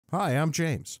Hi, I'm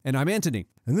James. And I'm Anthony.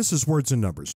 And this is Words and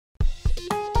Numbers.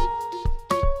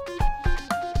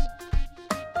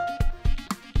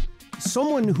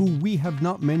 Someone who we have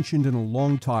not mentioned in a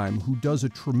long time, who does a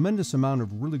tremendous amount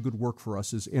of really good work for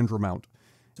us, is Andrew Mount.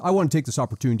 I want to take this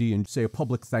opportunity and say a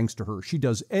public thanks to her. She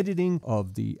does editing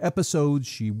of the episodes.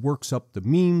 She works up the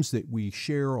memes that we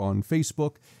share on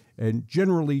Facebook. And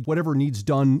generally, whatever needs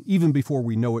done, even before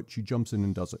we know it, she jumps in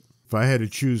and does it. If I had to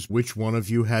choose which one of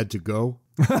you had to go,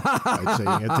 I'd say,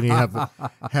 Anthony,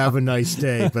 have a nice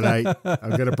day, but I'm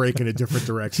going to break in a different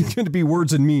direction. It's going to be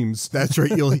words and memes. That's right.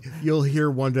 You'll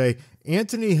hear one day,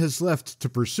 Anthony has left to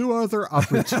pursue other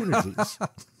opportunities.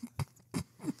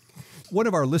 One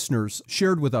of our listeners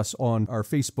shared with us on our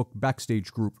Facebook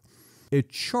Backstage group a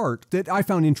chart that I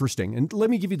found interesting. And let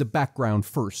me give you the background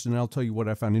first, and I'll tell you what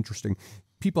I found interesting.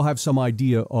 People have some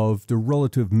idea of the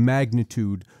relative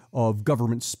magnitude of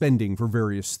government spending for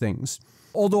various things.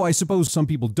 Although I suppose some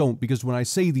people don't, because when I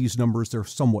say these numbers, they're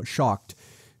somewhat shocked.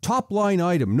 Top line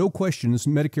item, no question, is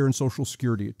Medicare and Social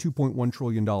Security at $2.1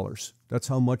 trillion. That's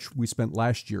how much we spent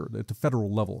last year at the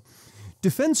federal level.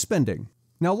 Defense spending.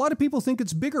 Now, a lot of people think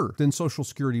it's bigger than Social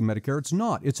Security and Medicare. It's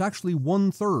not. It's actually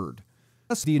 1/3.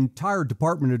 That's the entire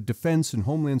Department of Defense and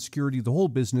Homeland Security, the whole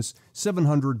business,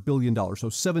 $700 billion, so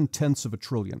 7/10 of a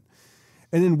trillion.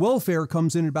 And then welfare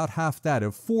comes in at about half that,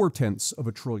 of 4/10 of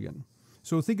a trillion.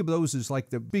 So think of those as like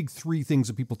the big three things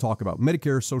that people talk about.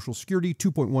 Medicare, Social Security,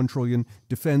 $2.1 trillion,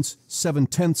 defense,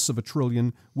 7/10 of a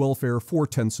trillion, welfare,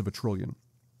 4/10 of a trillion.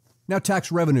 Now, tax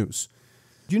revenues.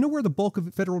 Do you know where the bulk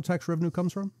of federal tax revenue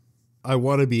comes from? I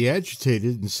want to be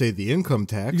agitated and say the income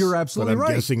tax. You're absolutely right. But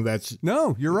I'm guessing that's...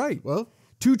 No, you're right. Well,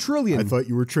 $2 trillion. I thought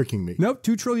you were tricking me. Nope,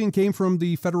 $2 trillion came from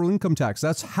the federal income tax.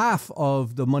 That's half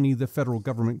of the money the federal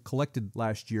government collected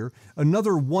last year.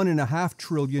 Another $1.5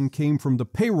 trillion came from the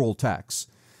payroll tax.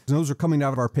 And those are coming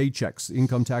out of our paychecks.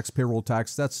 Income tax, payroll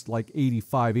tax, that's like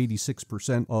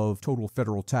 86% of total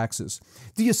federal taxes.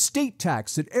 The estate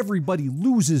tax that everybody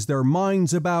loses their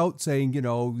minds about, saying,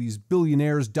 these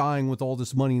billionaires dying with all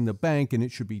this money in the bank and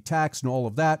it should be taxed and all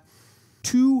of that.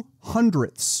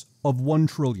 2/100 of $1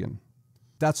 trillion.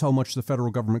 That's how much the federal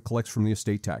government collects from the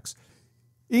estate tax.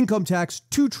 Income tax,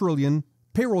 $2 trillion.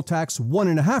 Payroll tax,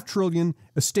 $1.5 trillion.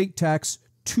 Estate tax,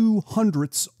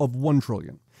 2/100 of $1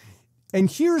 trillion. And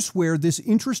here's where this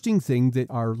interesting thing that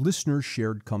our listeners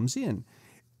shared comes in.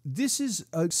 This is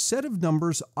a set of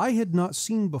numbers I had not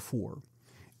seen before,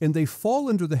 and they fall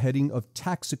under the heading of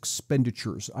tax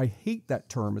expenditures. I hate that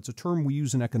term. It's a term we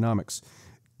use in economics.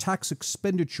 Tax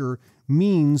expenditure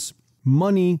means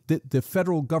money that the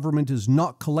federal government is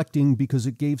not collecting because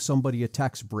it gave somebody a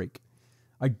tax break.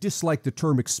 I dislike the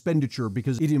term expenditure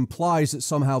because it implies that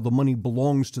somehow the money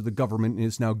belongs to the government and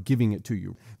is now giving it to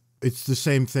you. It's the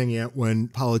same thing when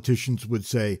politicians would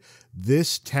say,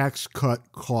 this tax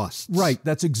cut costs. Right,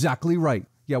 that's exactly right.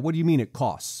 Yeah, what do you mean it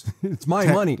costs? It's my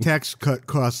money. Tax cut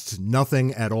costs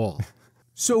nothing at all.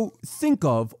 So think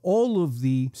of all of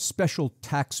the special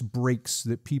tax breaks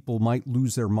that people might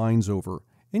lose their minds over.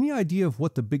 Any idea of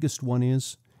what the biggest one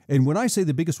is? And when I say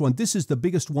the biggest one, this is the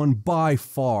biggest one by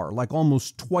far, like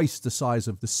almost twice the size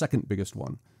of the second biggest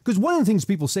one. Because one of the things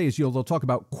people say is, they'll talk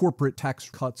about corporate tax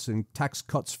cuts and tax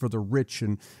cuts for the rich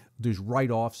and there's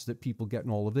write-offs that people get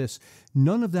and all of this.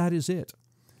 None of that is it.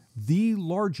 The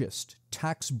largest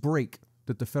tax break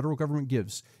that the federal government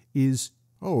gives is...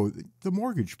 Oh, the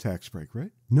mortgage tax break,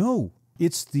 right? No,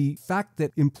 it's the fact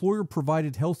that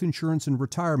employer-provided health insurance and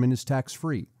retirement is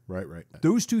tax-free. Right.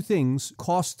 Those two things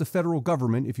cost the federal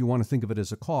government, if you want to think of it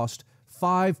as a cost,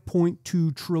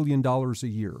 $5.2 trillion a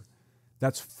year.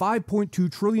 That's $5.2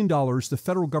 trillion the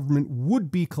federal government would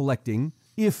be collecting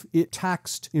if it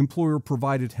taxed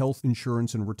employer-provided health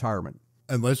insurance and retirement.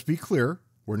 And let's be clear,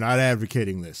 we're not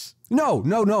advocating this. No,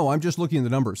 I'm just looking at the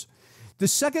numbers. The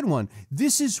second one,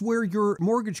 this is where your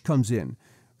mortgage comes in.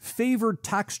 Favored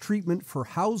tax treatment for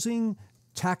housing,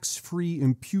 tax-free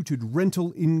imputed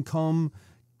rental income,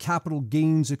 capital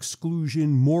gains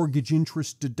exclusion, mortgage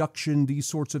interest deduction, these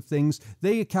sorts of things.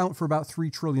 They account for about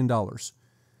 $3 trillion.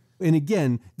 And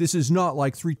again, this is not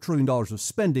like $3 trillion of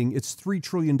spending. It's $3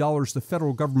 trillion the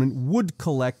federal government would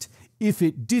collect if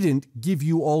it didn't give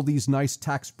you all these nice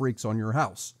tax breaks on your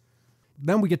house.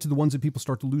 Then we get to the ones that people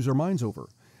start to lose their minds over.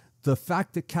 The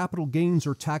fact that capital gains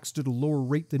are taxed at a lower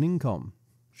rate than income.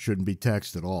 Shouldn't be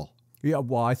taxed at all. Yeah,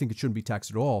 well, I think it shouldn't be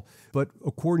taxed at all. But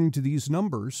according to these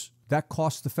numbers, that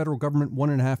costs the federal government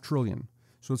 $1.5 trillion.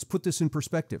 So let's put this in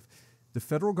perspective. The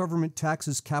federal government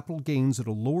taxes capital gains at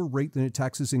a lower rate than it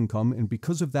taxes income, and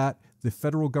because of that, the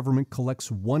federal government collects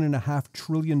 $1.5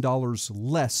 trillion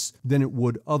less than it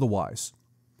would otherwise.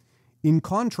 In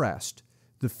contrast,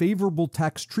 the favorable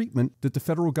tax treatment that the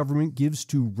federal government gives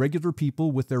to regular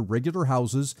people with their regular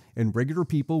houses and regular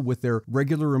people with their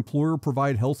regular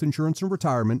employer-provided health insurance and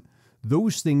retirement,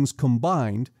 those things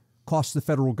combined cost the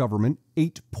federal government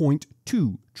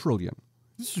 $8.2 trillion.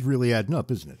 This is really adding up,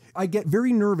 isn't it? I get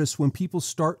very nervous when people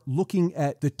start looking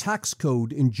at the tax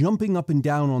code and jumping up and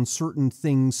down on certain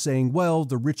things saying, well,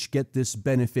 the rich get this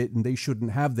benefit and they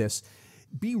shouldn't have this.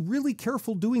 Be really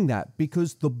careful doing that,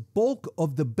 because the bulk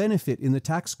of the benefit in the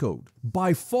tax code,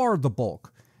 by far the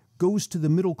bulk, goes to the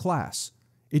middle class.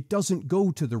 It doesn't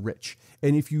go to the rich.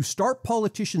 And if you start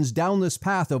politicians down this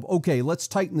path of, okay, let's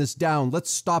tighten this down, let's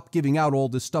stop giving out all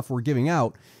this stuff we're giving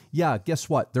out, yeah, guess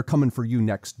what? They're coming for you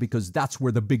next, because that's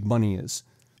where the big money is.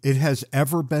 It has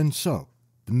ever been so.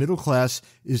 The middle class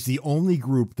is the only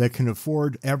group that can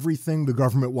afford everything the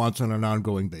government wants on an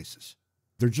ongoing basis.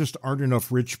 There just aren't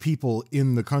enough rich people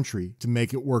in the country to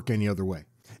make it work any other way.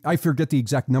 I forget the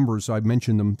exact numbers. I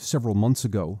mentioned them several months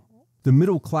ago. The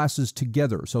middle classes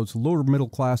together, so it's lower middle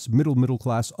class, middle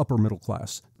class, upper middle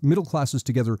class. Middle classes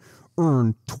together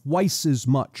earn twice as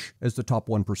much as the top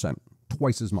 1%.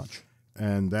 Twice as much.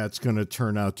 And that's going to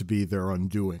turn out to be their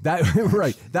undoing.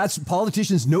 Right.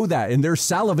 Politicians know that, and they're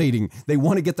salivating. They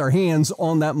want to get their hands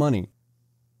on that money.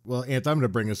 Well, Ant, I'm going to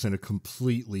bring us in a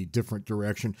completely different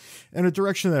direction, and a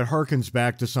direction that harkens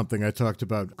back to something I talked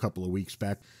about a couple of weeks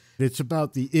back. It's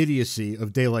about the idiocy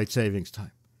of daylight savings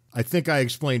time. I think I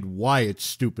explained why it's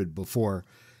stupid before.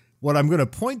 What I'm going to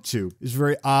point to is a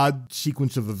very odd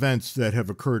sequence of events that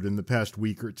have occurred in the past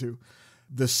week or two.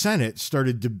 The Senate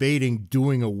started debating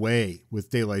doing away with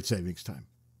daylight savings time.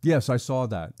 Yes, I saw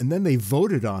that. And then they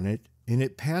voted on it, and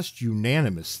it passed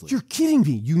unanimously. You're kidding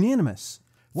me. Unanimous.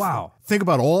 Wow. Think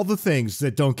about all the things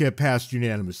that don't get passed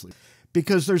unanimously.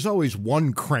 Because there's always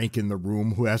one crank in the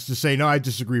room who has to say, no, I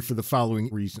disagree for the following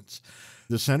reasons.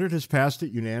 The Senate has passed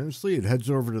it unanimously. It heads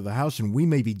over to the House, and we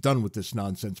may be done with this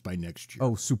nonsense by next year.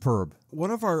 Oh, superb.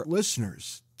 One of our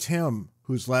listeners, Tim,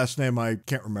 whose last name I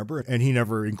can't remember, and he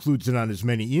never includes it on his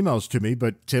many emails to me,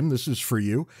 but Tim, this is for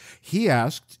you. He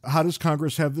asked, how does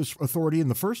Congress have this authority in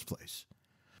the first place?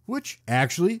 Which,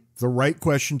 actually, the right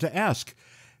question to ask.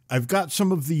 I've got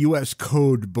some of the U.S.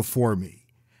 code before me.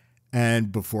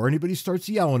 And before anybody starts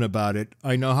yelling about it,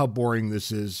 I know how boring this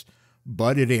is,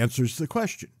 but it answers the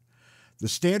question. The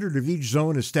standard of each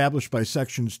zone established by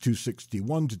sections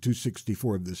 261 to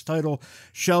 264 of this title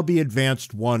shall be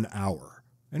advanced 1 hour.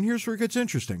 And here's where it gets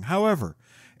interesting. However,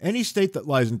 any state that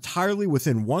lies entirely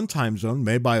within one time zone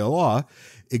may, by law,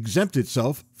 exempt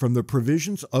itself from the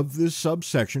provisions of this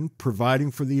subsection providing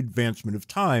for the advancement of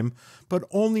time, but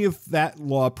only if that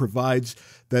law provides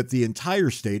that the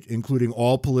entire state, including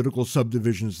all political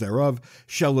subdivisions thereof,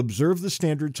 shall observe the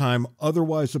standard time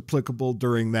otherwise applicable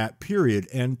during that period.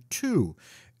 And 2,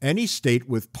 any state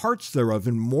with parts thereof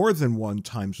in more than one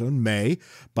time zone may,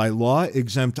 by law,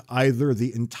 exempt either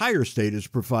the entire state as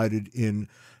provided in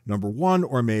number 1,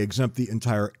 or may exempt the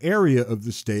entire area of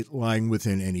the state lying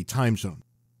within any time zone.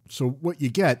 So what you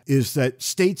get is that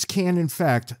states can, in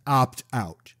fact, opt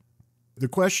out. The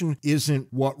question isn't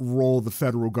what role the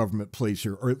federal government plays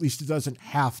here, or at least it doesn't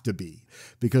have to be,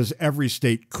 because every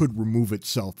state could remove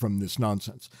itself from this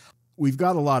nonsense. We've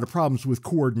got a lot of problems with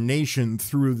coordination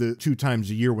through the 2 times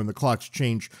a year when the clocks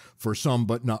change for some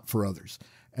but not for others.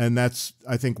 And that's,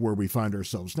 I think, where we find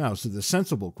ourselves now. So the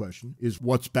sensible question is,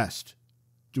 what's best?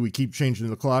 Do we keep changing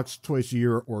the clocks twice a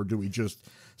year, or do we just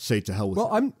say to hell with it?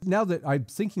 Well, now that I'm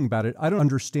thinking about it, I don't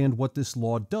understand what this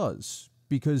law does.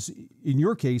 Because in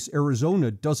your case, Arizona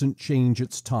doesn't change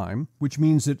its time, which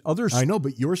means that others... I know,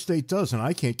 but your state does, and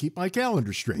I can't keep my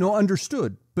calendar straight. No,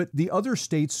 understood. But the other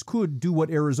states could do what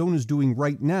Arizona's doing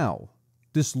right now.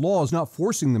 This law is not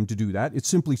forcing them to do that. It's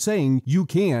simply saying you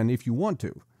can if you want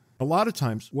to. A lot of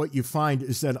times, what you find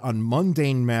is that on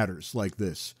mundane matters like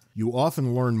this, you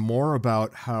often learn more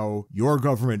about how your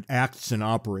government acts and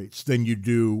operates than you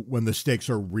do when the stakes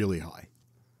are really high.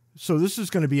 So this is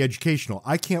going to be educational.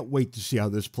 I can't wait to see how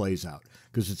this plays out,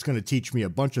 because it's going to teach me a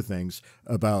bunch of things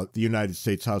about the United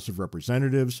States House of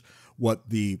Representatives, what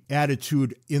the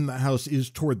attitude in the House is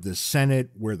toward the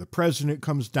Senate, where the president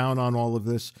comes down on all of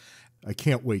this. I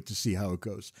can't wait to see how it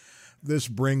goes. This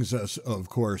brings us, of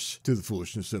course, to the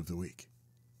foolishness of the week.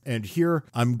 And here,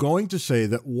 I'm going to say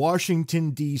that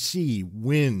Washington, D.C.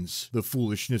 wins the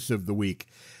foolishness of the week.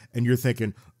 And you're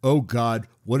thinking, oh God,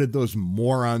 what did those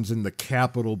morons in the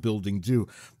Capitol building do?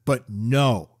 But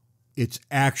no, It's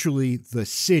actually the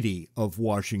city of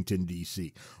Washington,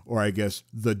 D.C., or I guess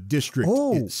the district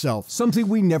itself. Something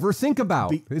we never think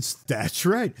about. That's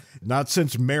right. Not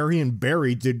since Marion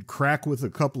Barry did crack with a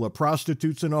couple of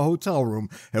prostitutes in a hotel room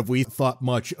have we thought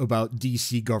much about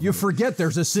D.C. government. You forget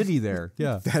there's a city there.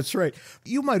 Yeah. That's right.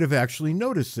 You might have actually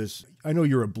noticed this. I know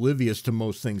you're oblivious to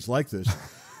most things like this,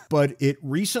 but it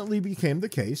recently became the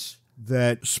case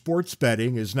that sports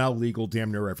betting is now legal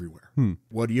damn near everywhere.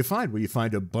 What do you find? Well, you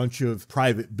find a bunch of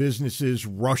private businesses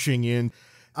rushing in.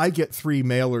 I get 3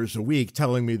 mailers a week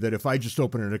telling me that if I just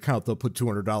open an account, they'll put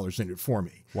 $200 in it for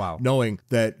me. Wow. Knowing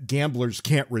that gamblers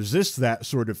can't resist that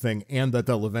sort of thing and that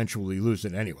they'll eventually lose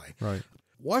it anyway. Right.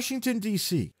 Washington,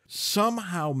 D.C.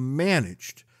 somehow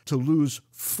managed to lose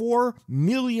 $4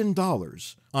 million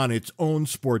on its own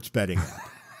sports betting app.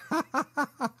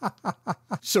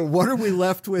 So what are we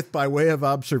left with by way of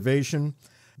observation?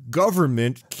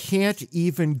 Government can't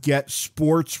even get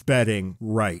sports betting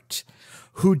right.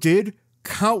 Who did?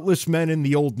 Countless men in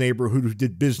the old neighborhood who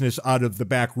did business out of the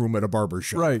back room at a barber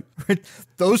shop. Right.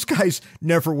 Those guys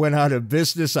never went out of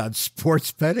business on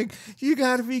sports betting. You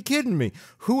got to be kidding me.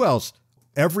 Who else?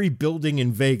 Every building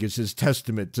in Vegas is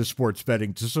testament to sports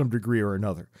betting to some degree or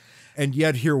another. And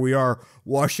yet here we are,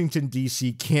 Washington,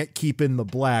 D.C. can't keep in the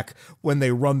black when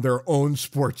they run their own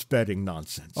sports betting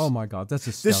nonsense. Oh, my God. That's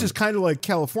astounding. This is kind of like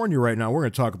California right now. We're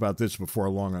going to talk about this before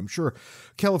long, I'm sure.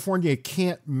 California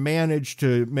can't manage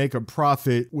to make a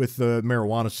profit with the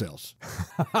marijuana sales.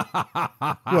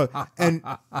 Well, and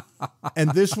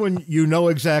this one, you know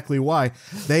exactly why.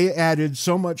 They added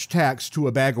so much tax to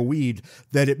a bag of weed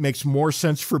that it makes more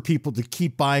sense for people to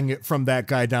keep buying it from that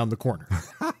guy down the corner.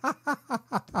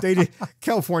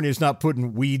 California is not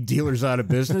putting weed dealers out of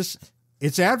business.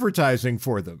 It's advertising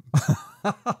for them.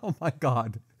 Oh, my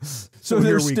God. So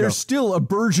there's still a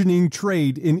burgeoning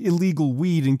trade in illegal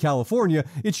weed in California.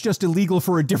 It's just illegal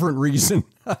for a different reason.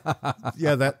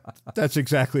 Yeah, that's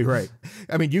exactly right.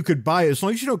 I mean, you could buy it. As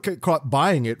long as you don't get caught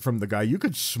buying it from the guy, you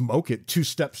could smoke it 2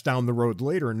 steps down the road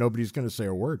later and nobody's going to say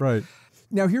a word. Right.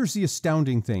 Now, here's the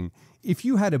astounding thing. If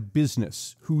you had a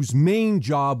business whose main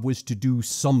job was to do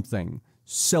something,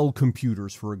 sell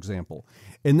computers, for example,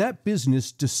 and that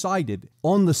business decided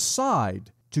on the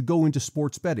side to go into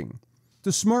sports betting,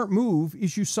 the smart move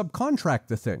is you subcontract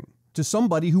the thing to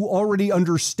somebody who already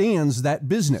understands that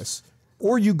business.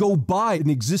 Or you go buy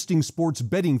an existing sports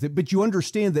betting thing, but you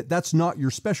understand that that's not your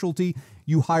specialty.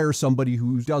 You hire somebody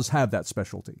who does have that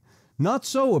specialty. Not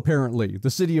so, apparently,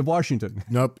 the city of Washington.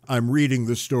 Nope. I'm reading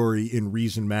the story in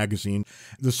Reason magazine.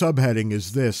 The subheading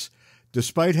is this: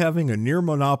 despite having a near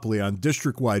monopoly on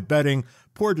district-wide betting,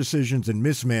 poor decisions and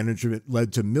mismanagement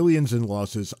led to millions in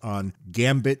losses on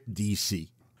Gambit, D.C.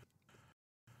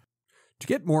 To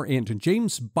get more Ant and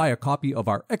James, buy a copy of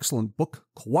our excellent book,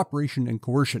 Cooperation and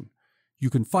Coercion.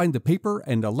 You can find the paper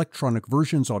and electronic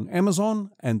versions on Amazon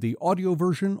and the audio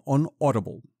version on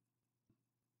Audible.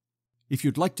 If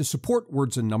you'd like to support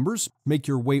Words and Numbers, make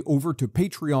your way over to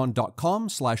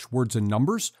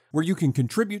patreon.com/wordsandnumbers, where you can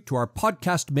contribute to our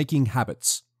podcast-making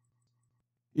habits.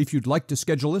 If you'd like to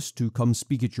schedule us to come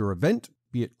speak at your event,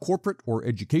 be it corporate or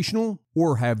educational,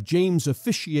 or have James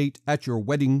officiate at your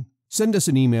wedding, send us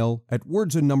an email at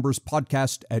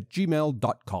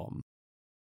wordsandnumberspodcast@gmail.com.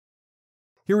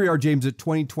 Here we are, James, at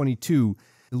 2022,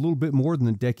 a little bit more than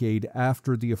a decade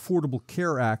after the Affordable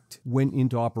Care Act went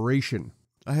into operation.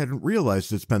 I hadn't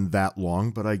realized it's been that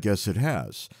long, but I guess it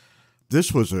has.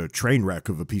 This was a train wreck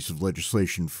of a piece of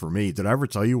legislation for me. Did I ever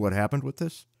tell you what happened with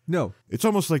this? No. It's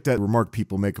almost like that remark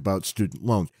people make about student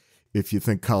loans. If you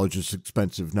think college is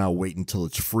expensive, now wait until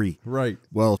it's free. Right.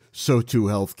 Well, so too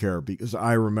healthcare, because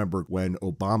I remember when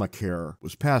ObamaCare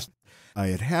was passed, I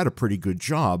had a pretty good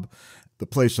job. The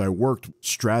place I worked,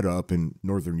 Strata up in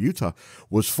northern Utah,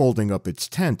 was folding up its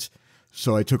tent.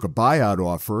 So I took a buyout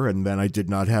offer, and then I did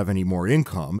not have any more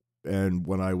income. And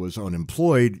when I was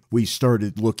unemployed, we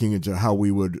started looking into how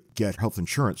we would get health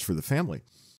insurance for the family.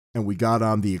 And we got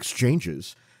on the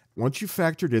exchanges. Once you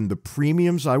factored in the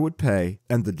premiums I would pay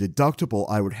and the deductible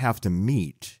I would have to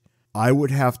meet, I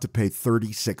would have to pay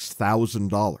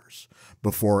 $36,000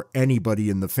 before anybody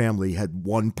in the family had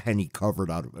 1 penny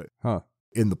covered out of it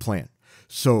in the plan.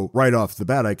 So right off the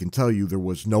bat, I can tell you there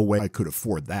was no way I could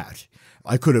afford that.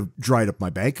 I could have dried up my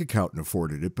bank account and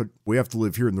afforded it, but we have to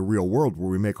live here in the real world where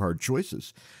we make hard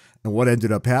choices. And what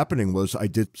ended up happening was I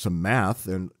did some math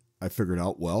and I figured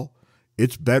out, well,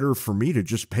 it's better for me to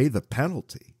just pay the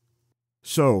penalty.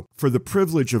 So for the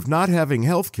privilege of not having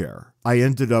health care, I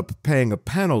ended up paying a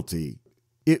penalty.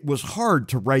 It was hard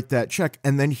to write that check.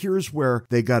 And then here's where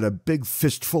they got a big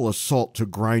fistful of salt to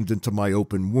grind into my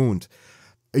open wound.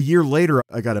 A year later,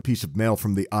 I got a piece of mail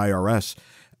from the IRS,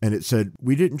 and it said,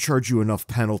 "We didn't charge you enough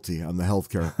penalty on the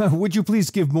healthcare. Would you please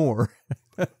give more?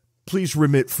 Please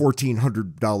remit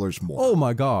 $1,400 more." Oh,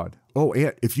 my God. Oh,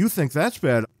 and if you think that's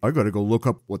bad, I got to go look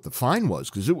up what the fine was,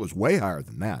 because it was way higher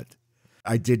than that.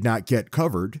 I did not get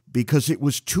covered because it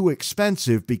was too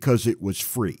expensive because it was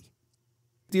free.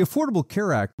 The Affordable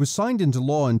Care Act was signed into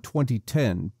law in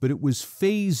 2010, but it was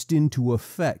phased into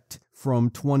effect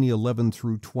from 2011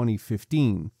 through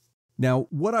 2015. Now,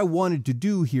 what I wanted to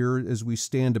do here, as we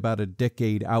stand about a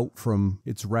decade out from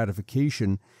its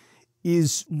ratification,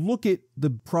 is look at the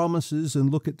promises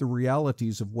and look at the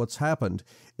realities of what's happened.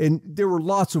 And there were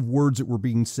lots of words that were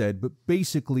being said, but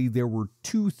basically there were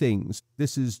two things.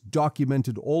 This is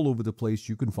documented all over the place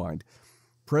you can find.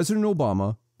 President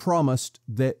Obama promised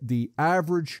that the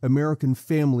average American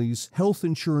family's health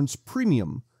insurance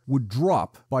premium would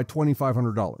drop by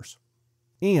 $2,500.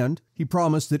 And he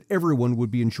promised that everyone would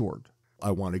be insured. I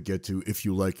want to get to, if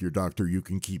you like your doctor, you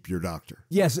can keep your doctor.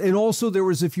 Yes, and also there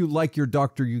was, if you like your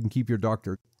doctor, you can keep your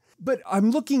doctor. But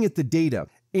I'm looking at the data,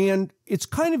 and it's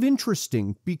kind of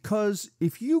interesting because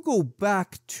if you go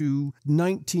back to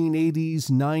 1980s,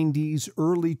 90s,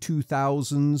 early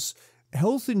 2000s,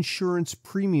 health insurance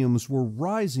premiums were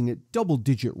rising at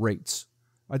double-digit rates.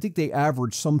 I think they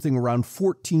averaged something around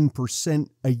 14%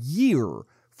 a year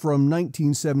from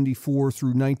 1974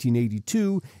 through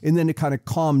 1982, and then it kind of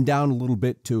calmed down a little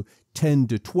bit to 10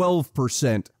 to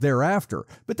 12% thereafter.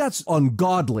 But that's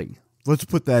ungodly. Let's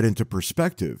put that into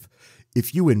perspective.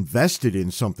 If you invested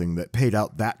in something that paid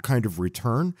out that kind of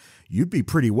return, you'd be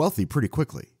pretty wealthy pretty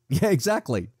quickly. Yeah,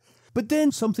 exactly. But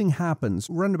then something happens.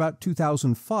 Around about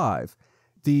 2005,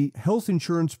 the health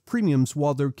insurance premiums,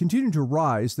 while they're continuing to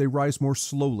rise, they rise more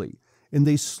slowly. And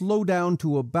they slow down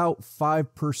to about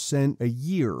 5% a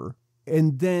year.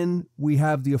 And then we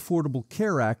have the Affordable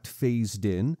Care Act phased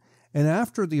in. And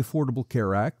after the Affordable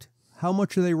Care Act, how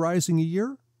much are they rising a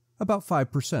year? About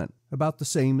 5%, about the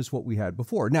same as what we had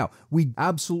before. Now, we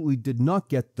absolutely did not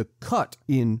get the cut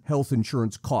in health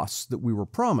insurance costs that we were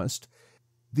promised.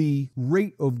 The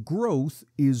rate of growth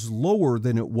is lower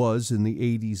than it was in the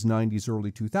 80s, 90s,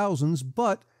 early 2000s,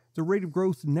 but the rate of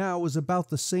growth now is about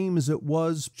the same as it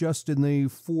was just in the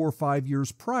 4 or 5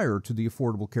 years prior to the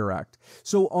Affordable Care Act.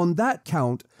 So on that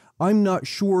count, I'm not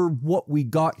sure what we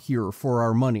got here for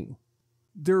our money.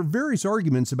 There are various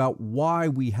arguments about why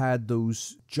we had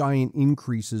those giant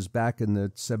increases back in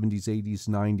the 70s, 80s,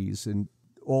 90s, and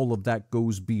all of that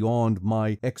goes beyond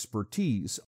my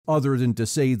expertise, other than to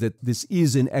say that this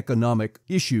is an economic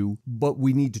issue, but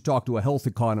we need to talk to a health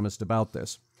economist about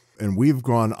this. And we've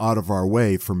gone out of our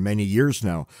way for many years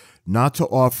now not to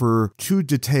offer too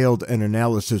detailed an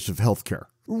analysis of healthcare.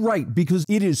 Right, because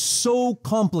it is so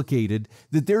complicated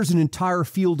that there's an entire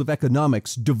field of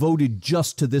economics devoted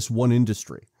just to this one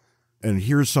industry. And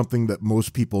here's something that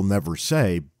most people never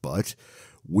say, but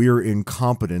we're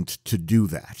incompetent to do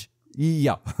that.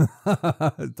 Yeah,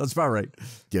 that's about right.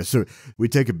 Yeah, so we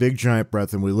take a big giant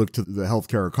breath and we look to the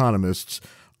healthcare economists.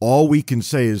 All we can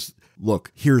say is,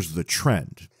 look, here's the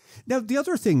trend. Now, the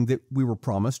other thing that we were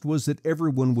promised was that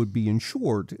everyone would be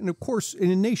insured. And of course,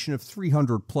 in a nation of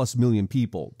 300 plus million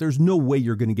people, there's no way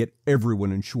you're going to get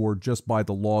everyone insured just by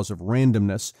the laws of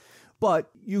randomness.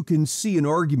 But you can see an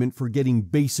argument for getting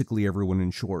basically everyone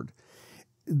insured.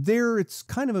 There, it's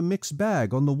kind of a mixed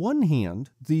bag. On the one hand,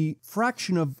 the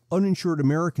fraction of uninsured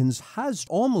Americans has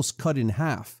almost cut in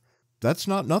half. That's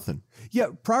not nothing. Yeah,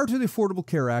 prior to the Affordable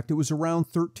Care Act, it was around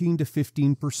 13 to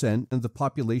 15% of the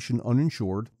population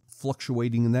uninsured,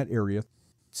 fluctuating in that area.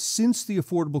 Since the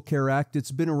Affordable Care Act,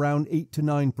 it's been around 8 to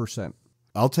 9%.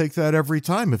 I'll take that every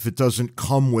time if it doesn't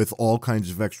come with all kinds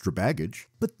of extra baggage.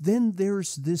 But then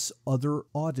there's this other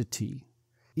oddity.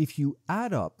 If you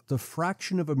add up the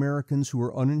fraction of Americans who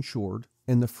are uninsured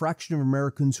and the fraction of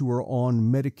Americans who are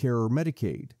on Medicare or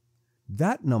Medicaid,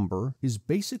 that number is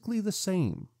basically the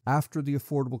same after the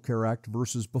Affordable Care Act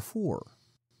versus before.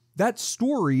 That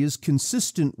story is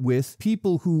consistent with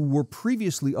people who were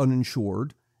previously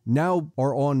uninsured now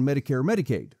are on Medicare or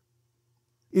Medicaid.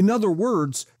 In other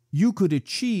words, you could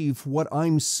achieve what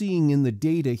I'm seeing in the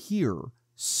data here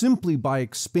simply by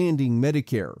expanding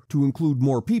Medicare to include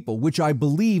more people, which I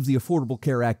believe the Affordable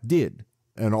Care Act did.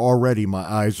 And already my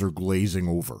eyes are glazing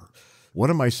over. What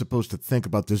am I supposed to think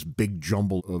about this big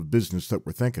jumble of business that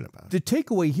we're thinking about? The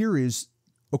takeaway here is,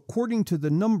 according to the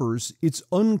numbers, it's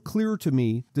unclear to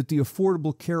me that the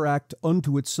Affordable Care Act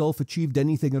unto itself achieved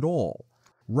anything at all.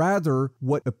 Rather,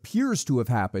 what appears to have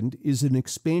happened is an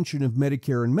expansion of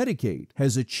Medicare and Medicaid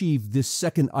has achieved this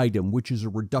second item, which is a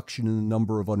reduction in the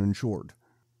number of uninsured.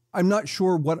 I'm not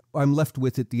sure what I'm left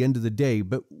with at the end of the day,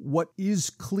 but what is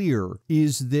clear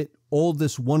is that all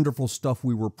this wonderful stuff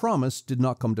we were promised did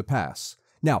not come to pass.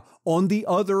 Now, on the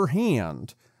other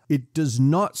hand, it does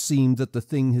not seem that the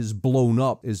thing has blown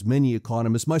up, as many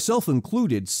economists, myself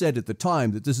included, said at the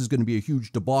time that this is going to be a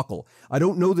huge debacle. I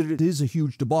don't know that it is a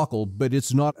huge debacle, but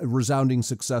it's not a resounding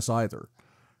success either.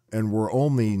 And we're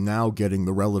only now getting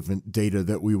the relevant data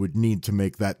that we would need to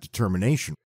make that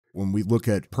determination. When we look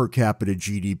at per capita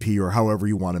GDP or however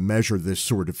you want to measure this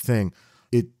sort of thing,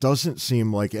 it doesn't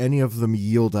seem like any of them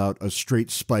yield out a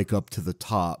straight spike up to the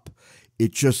top.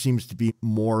 It just seems to be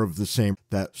more of the same,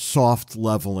 that soft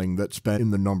leveling that's been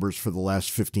in the numbers for the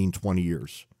last 15, 20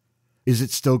 years. Is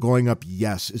it still going up?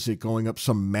 Yes. Is it going up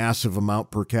some massive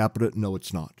amount per capita? No,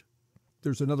 it's not.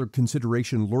 There's another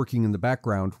consideration lurking in the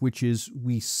background, which is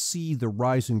we see the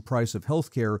rising price of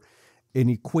healthcare and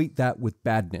equate that with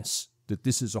badness, that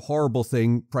this is a horrible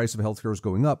thing, price of healthcare is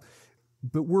going up.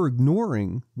 But we're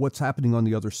ignoring what's happening on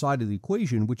the other side of the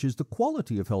equation, which is the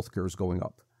quality of healthcare is going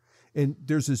up. And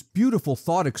there's this beautiful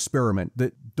thought experiment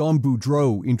that Don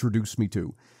Boudreau introduced me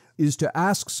to, is to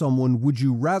ask someone, would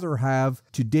you rather have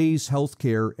today's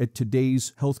healthcare at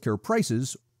today's healthcare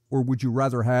prices, or would you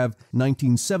rather have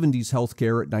 1970s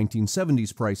healthcare at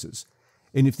 1970s prices?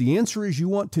 And if the answer is you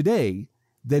want today,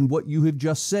 then what you have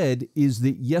just said is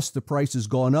that yes, the price has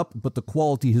gone up, but the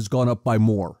quality has gone up by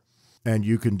more. And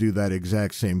you can do that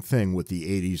exact same thing with the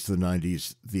 80s, the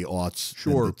 90s, the aughts,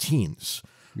 sure, and the teens.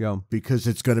 Yeah. Because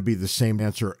it's going to be the same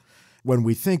answer. When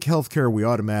we think healthcare, we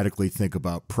automatically think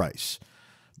about price.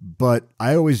 But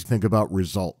I always think about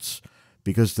results,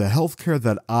 because the healthcare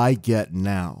that I get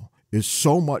now is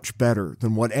so much better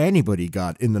than what anybody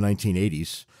got in the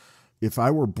 1980s. If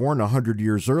I were born 100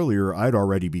 years earlier, I'd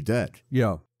already be dead.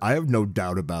 Yeah. I have no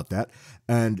doubt about that.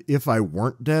 And if I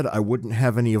weren't dead, I wouldn't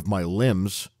have any of my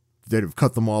limbs. They'd have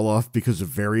cut them all off because of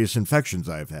various infections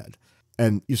I've had.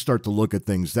 And you start to look at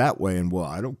things that way and, well,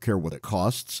 I don't care what it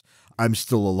costs. I'm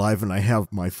still alive and I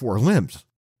have my 4 limbs.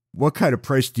 What kind of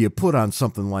price do you put on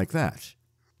something like that?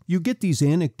 You get these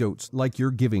anecdotes like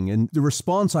you're giving, and the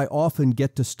response I often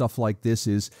get to stuff like this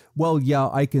is, well, yeah,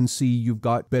 I can see you've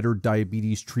got better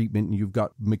diabetes treatment and you've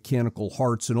got mechanical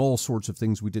hearts and all sorts of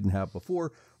things we didn't have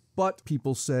before. But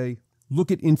people say,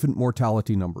 look at infant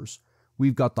mortality numbers.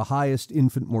 We've got the highest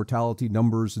infant mortality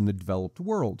numbers in the developed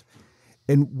world.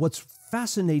 And what's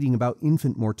fascinating about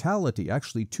infant mortality,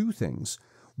 actually 2 things.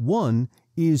 One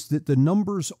is that the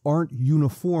numbers aren't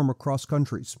uniform across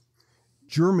countries.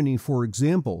 Germany, for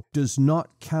example, does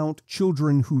not count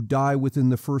children who die within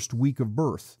the first week of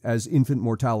birth as infant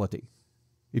mortality.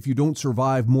 If you don't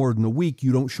survive more than a week,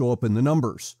 you don't show up in the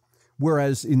numbers.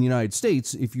 Whereas in the United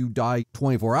States, if you die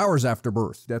 24 hours after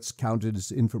birth, that's counted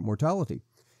as infant mortality.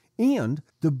 And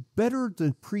the better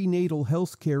the prenatal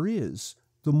health care is,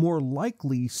 the more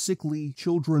likely sickly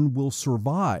children will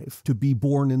survive to be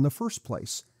born in the first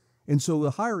place. And so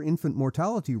the higher infant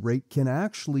mortality rate can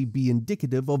actually be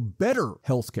indicative of better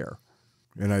health care.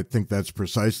 And I think that's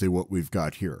precisely what we've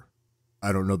got here.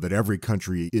 I don't know that every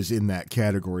country is in that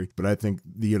category, but I think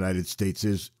the United States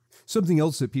is. Something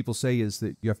else that people say is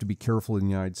that you have to be careful in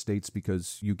the United States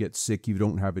because you get sick, you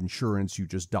don't have insurance, you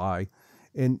just die.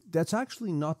 And that's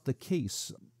actually not the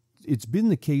case. It's been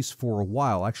the case for a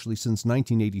while, actually since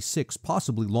 1986,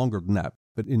 possibly longer than that.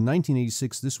 But in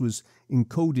 1986, this was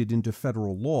encoded into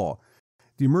federal law.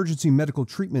 The Emergency Medical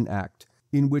Treatment Act,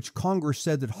 in which Congress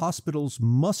said that hospitals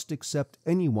must accept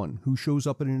anyone who shows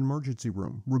up in an emergency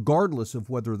room, regardless of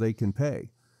whether they can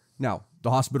pay. Now,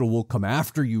 the hospital will come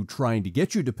after you trying to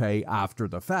get you to pay after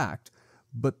the fact,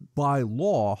 but by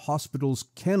law, hospitals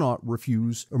cannot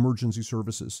refuse emergency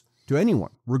services to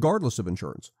anyone, regardless of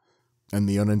insurance. And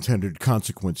the unintended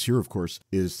consequence here, of course,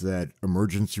 is that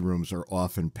emergency rooms are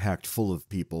often packed full of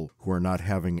people who are not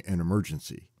having an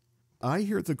emergency. I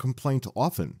hear the complaint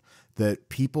often that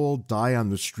people die on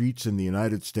the streets in the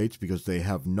United States because they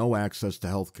have no access to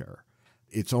health care.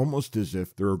 It's almost as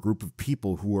if there are a group of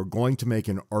people who are going to make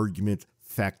an argument,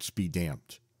 facts be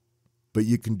damned. But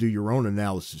you can do your own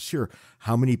analysis here.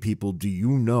 How many people do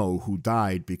you know who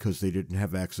died because they didn't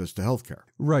have access to health care?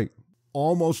 Right.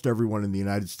 Almost everyone in the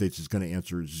United States is going to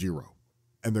answer 0.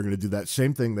 And they're going to do that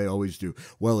same thing they always do.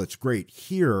 Well, it's great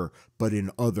here, but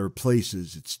in other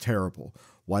places, it's terrible.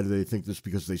 Why do they think this?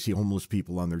 Because they see homeless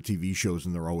people on their TV shows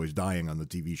and they're always dying on the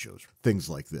TV shows. Things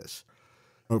like this.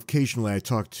 Occasionally, I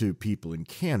talk to people in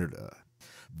Canada.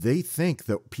 They think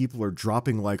that people are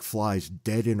dropping like flies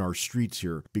dead in our streets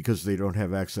here because they don't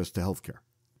have access to health care.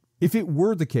 If it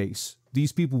were the case,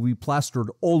 these people would be plastered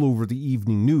all over the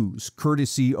evening news,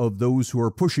 courtesy of those who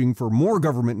are pushing for more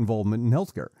government involvement in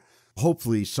healthcare.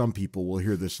 Hopefully some people will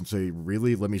hear this and say,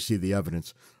 really? Let me see the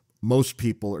evidence. Most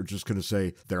people are just going to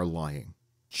say they're lying.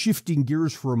 Shifting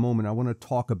gears for a moment, I want to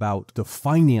talk about the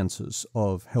finances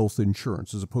of health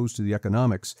insurance as opposed to the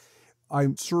economics. I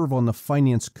serve on the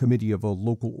finance committee of a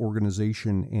local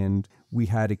organization, and we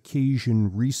had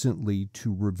occasion recently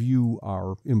to review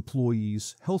our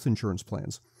employees' health insurance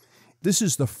plans. This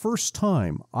is the first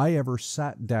time I ever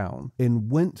sat down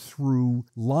and went through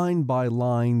line by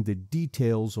line the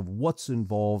details of what's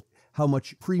involved, how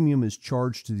much premium is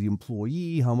charged to the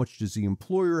employee, how much does the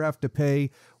employer have to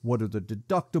pay, what are the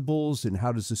deductibles, and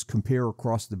how does this compare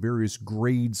across the various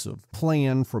grades of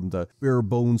plan, from the bare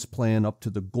bones plan up to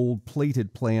the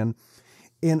gold-plated plan.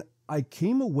 And I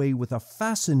came away with a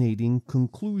fascinating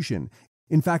conclusion.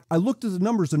 In fact, I looked at the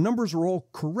numbers. The numbers are all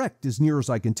correct as near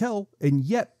as I can tell, and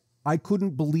yet I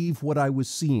couldn't believe what I was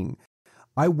seeing.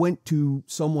 I went to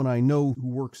someone I know who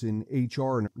works in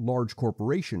HR in a large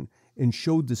corporation and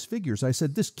showed this figures. I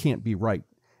said, this can't be right.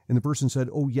 And the person said,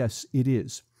 oh, yes, it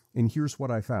is. And here's what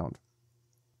I found.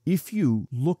 If you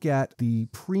look at the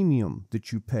premium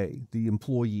that you pay the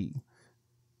employee,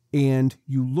 and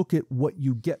you look at what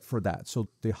you get for that, so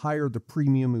the higher the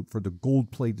premium for the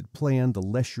gold-plated plan, the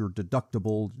less your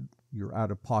deductible, you're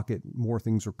out of pocket, more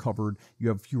things are covered, you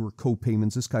have fewer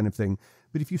co-payments, this kind of thing.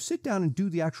 But if you sit down and do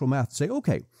the actual math and say,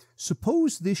 okay,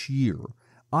 suppose this year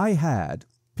I had,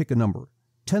 pick a number,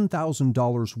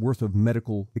 $10,000 worth of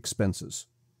medical expenses.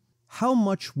 How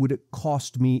much would it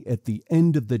cost me at the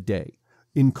end of the day,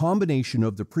 in combination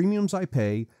of the premiums I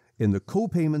pay and the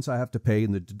co-payments I have to pay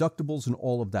and the deductibles and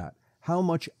all of that? How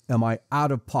much am I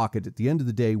out of pocket at the end of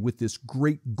the day with this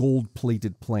great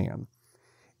gold-plated plan?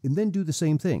 And then do the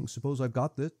same thing. Suppose I've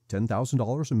got the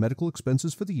 $10,000 in medical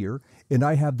expenses for the year, and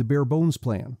I have the bare bones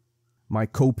plan. My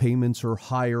co-payments are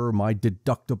higher, my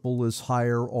deductible is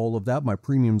higher, all of that. My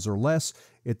premiums are less.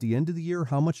 At the end of the year,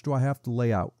 how much do I have to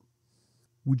lay out?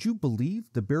 Would you believe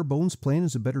the bare bones plan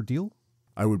is a better deal?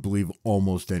 I would believe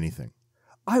almost anything.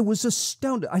 I was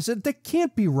astounded. I said, that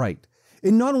can't be right.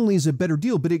 And not only is it a better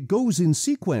deal, but it goes in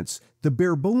sequence. The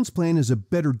bare bones plan is a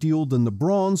better deal than the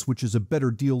bronze, which is a better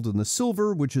deal than the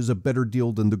silver, which is a better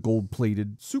deal than the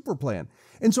gold-plated super plan.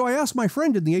 And so I asked my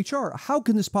friend in the HR, how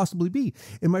can this possibly be?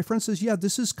 And my friend says, yeah,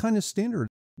 this is kind of standard.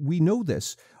 We know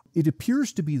this. It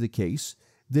appears to be the case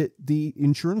that the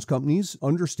insurance companies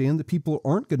understand that people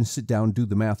aren't going to sit down and do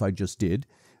the math I just did.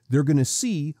 They're going to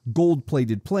see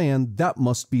gold-plated plan. That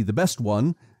must be the best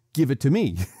one. Give it to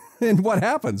me. And what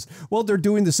happens? Well, they're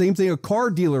doing the same thing a car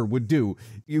dealer would do.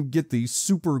 You get the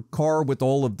super car with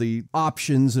all of the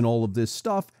options and all of this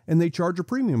stuff, and they charge a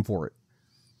premium for it.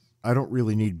 I don't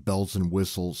really need bells and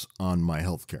whistles on my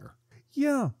health care.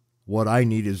 Yeah. What I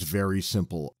need is very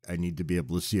simple. I need to be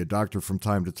able to see a doctor from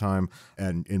time to time,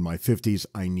 and in my 50s,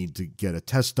 I need to get a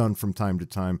test done from time to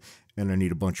time, and I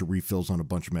need a bunch of refills on a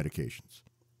bunch of medications.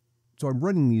 So I'm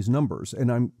running these numbers,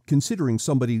 and I'm considering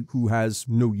somebody who has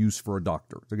no use for a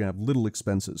doctor. They're going to have little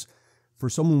expenses. For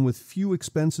someone with few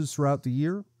expenses throughout the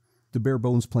year, the bare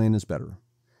bones plan is better.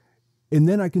 And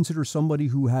then I consider somebody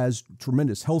who has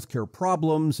tremendous healthcare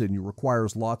problems and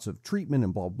requires lots of treatment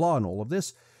and blah, blah, and all of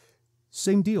this.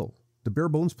 Same deal. The bare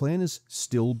bones plan is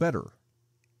still better.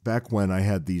 Back when I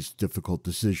had these difficult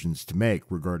decisions to make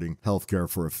regarding healthcare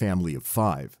for a family of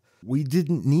 5, we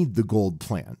didn't need the gold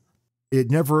plan. It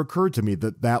never occurred to me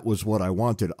that that was what I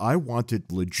wanted. I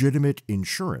wanted legitimate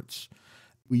insurance.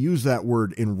 We use that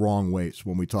word in wrong ways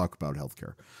when we talk about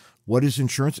healthcare. What is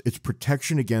insurance? It's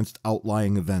protection against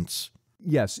outlying events.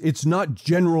 Yes, it's not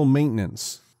general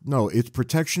maintenance. No, it's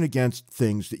protection against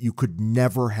things that you could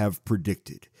never have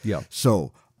predicted. Yeah.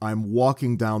 So I'm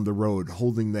walking down the road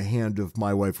holding the hand of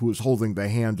my wife, who is holding the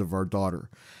hand of our daughter,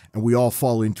 and we all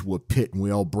fall into a pit and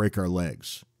we all break our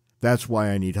legs. That's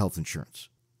why I need health insurance.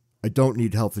 I don't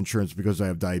need health insurance because I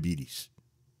have diabetes.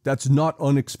 That's not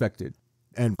unexpected.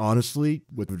 And honestly,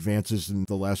 with advances in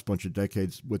the last bunch of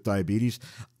decades with diabetes,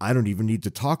 I don't even need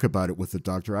to talk about it with the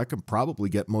doctor. I can probably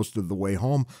get most of the way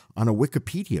home on a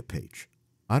Wikipedia page.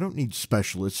 I don't need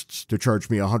specialists to charge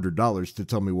me $100 to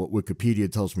tell me what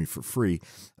Wikipedia tells me for free.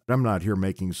 I'm not here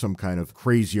making some kind of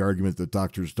crazy argument that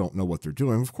doctors don't know what they're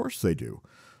doing. Of course they do.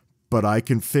 But I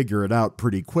can figure it out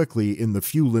pretty quickly in the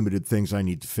few limited things I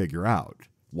need to figure out.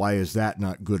 Why is that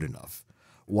not good enough?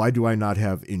 Why do I not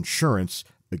have insurance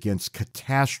against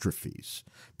catastrophes?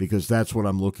 Because that's what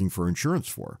I'm looking for insurance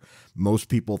for. Most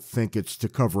people think it's to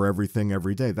cover everything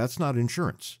every day. That's not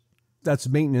insurance. That's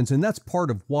maintenance, and that's part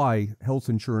of why health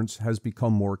insurance has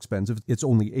become more expensive. It's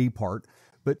only a part,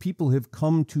 but people have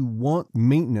come to want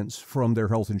maintenance from their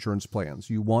health insurance plans.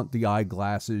 You want the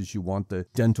eyeglasses, you want the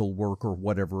dental work or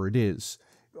whatever it is.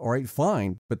 all right,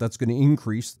 fine, but that's going to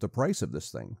increase the price of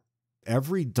this thing.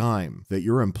 Every dime that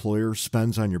your employer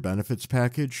spends on your benefits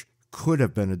package could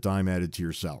have been a dime added to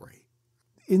your salary.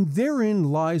 And therein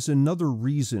lies another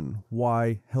reason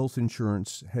why health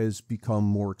insurance has become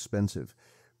more expensive.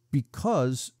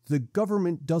 Because the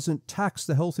government doesn't tax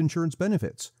the health insurance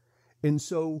benefits. And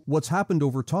so what's happened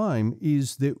over time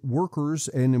is that workers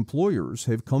and employers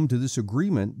have come to this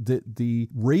agreement that the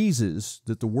raises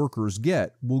that the workers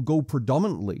get will go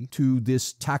predominantly to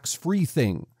this tax-free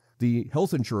thing, the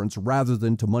health insurance, rather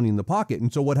than to money in the pocket.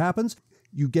 And so what happens?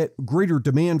 You get greater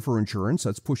demand for insurance,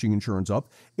 that's pushing insurance up,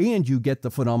 and you get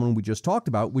the phenomenon we just talked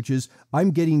about, which is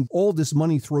I'm getting all this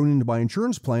money thrown into my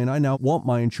insurance plan. I now want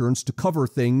my insurance to cover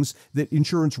things that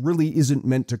insurance really isn't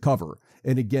meant to cover.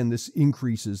 And again, this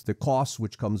increases the costs,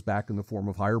 which comes back in the form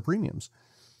of higher premiums.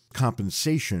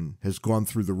 Compensation has gone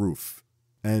through the roof.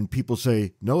 And people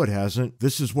say, no, it hasn't.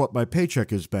 This is what my paycheck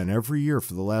has been every year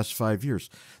for the last 5 years.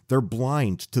 They're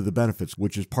blind to the benefits,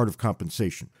 which is part of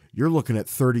compensation. You're looking at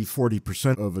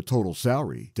 30-40% of a total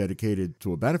salary dedicated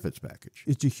to a benefits package.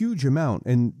 It's a huge amount.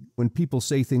 And when people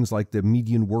say things like the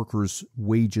median workers'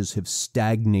 wages have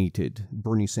stagnated,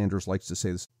 Bernie Sanders likes to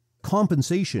say this,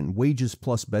 compensation, wages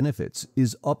plus benefits,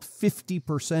 is up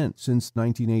 50% since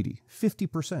 1980.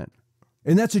 50%.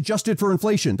 And that's adjusted for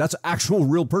inflation. That's actual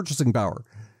real purchasing power.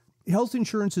 Health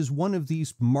insurance is one of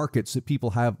these markets that people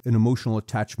have an emotional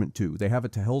attachment to. They have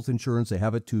it to health insurance. They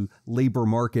have it to labor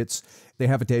markets. They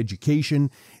have it to education.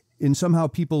 And somehow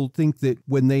people think that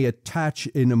when they attach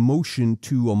an emotion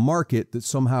to a market, that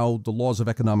somehow the laws of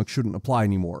economics shouldn't apply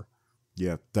anymore.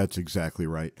 Yeah, that's exactly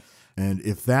right. And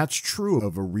if that's true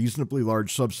of a reasonably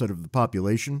large subset of the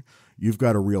population, you've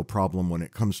got a real problem when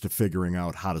it comes to figuring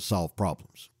out how to solve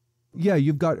problems. Yeah,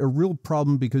 you've got a real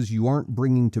problem because you aren't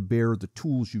bringing to bear the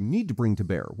tools you need to bring to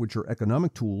bear, which are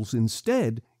economic tools.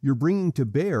 Instead, you're bringing to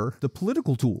bear the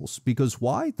political tools. Because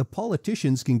why? The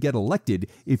politicians can get elected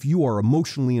if you are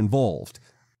emotionally involved.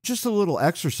 Just a little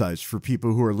exercise for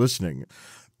people who are listening.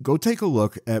 Go take a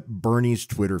look at Bernie's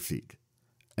Twitter feed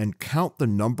and count the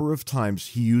number of times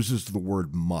he uses the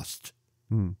word must.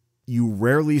 You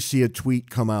rarely see a tweet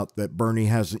come out that Bernie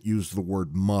hasn't used the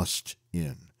word must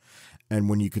in. And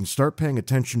when you can start paying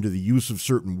attention to the use of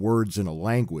certain words in a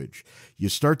language, you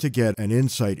start to get an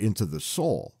insight into the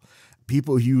soul.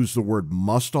 People who use the word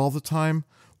must all the time,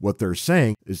 what they're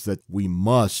saying is that we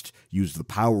must use the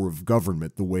power of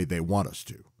government the way they want us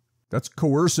to. That's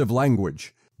coercive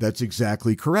language. That's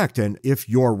exactly correct. And if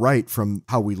you're right from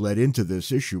how we led into this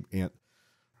issue, Ant,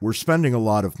 we're spending a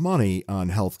lot of money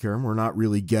on healthcare and we're not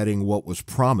really getting what was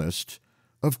promised.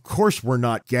 Of course we're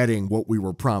not getting what we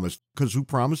were promised, because who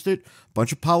promised it? A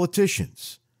bunch of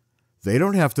politicians. They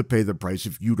don't have to pay the price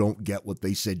if you don't get what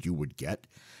they said you would get.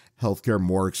 Healthcare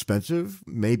more expensive,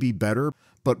 maybe better,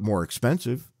 but more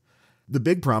expensive. The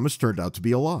big promise turned out to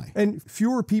be a lie. And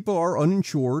fewer people are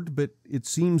uninsured, but it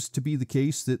seems to be the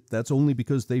case that that's only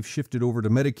because they've shifted over to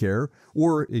Medicare,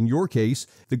 or in your case,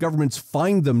 the government's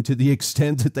fined them to the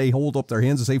extent that they hold up their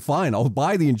hands and say, fine, I'll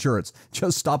buy the insurance.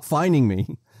 Just stop fining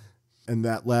me. And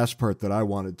that last part that I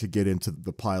wanted to get into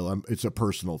the pile, it's a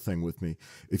personal thing with me.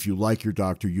 If you like your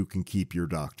doctor, you can keep your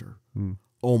doctor.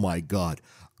 Oh my God.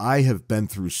 I have been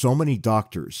through so many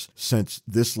doctors since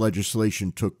this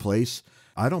legislation took place.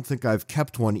 I don't think I've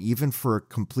kept one even for a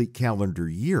complete calendar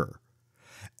year.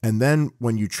 And then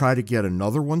when you try to get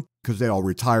another one, because they all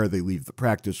retire, they leave the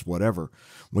practice, whatever.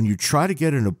 When you try to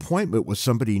get an appointment with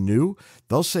somebody new,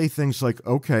 they'll say things like,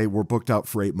 okay, we're booked out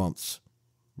for 8 months.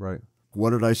 Right.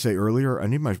 What did I say earlier? I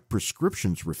need my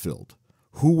prescriptions refilled.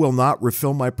 Who will not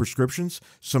refill my prescriptions?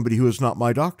 Somebody who is not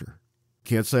my doctor.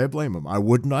 Can't say I blame them. I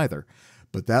wouldn't either.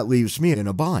 But that leaves me in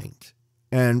a bind.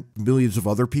 And millions of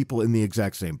other people in the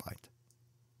exact same bind.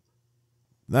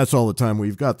 That's all the time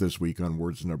we've got this week on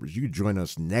Words and Numbers. You can join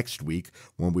us next week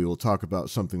when we will talk about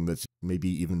something that's maybe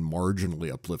even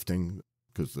marginally uplifting,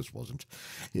 because this wasn't.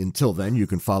 Until then, you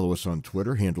can follow us on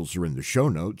Twitter. Handles are in the show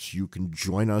notes. You can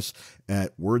join us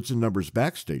at Words and Numbers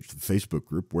Backstage, the Facebook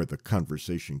group where the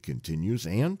conversation continues.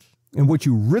 And what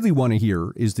you really want to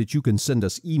hear is that you can send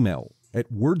us email at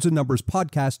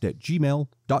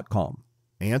wordsandnumberspodcast@gmail.com.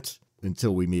 Ant,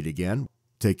 until we meet again,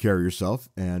 take care of yourself.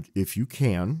 And if you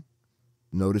can,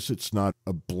 notice it's not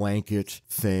a blanket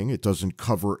thing. It doesn't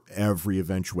cover every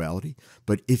eventuality.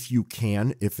 But if you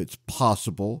can, if it's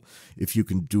possible, if you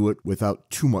can do it without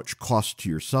too much cost to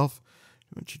yourself,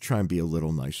 why don't you try and be a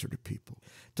little nicer to people?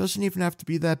 It doesn't even have to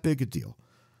be that big a deal.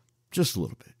 Just a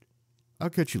little bit. I'll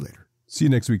catch you later. See you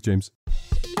next week, James.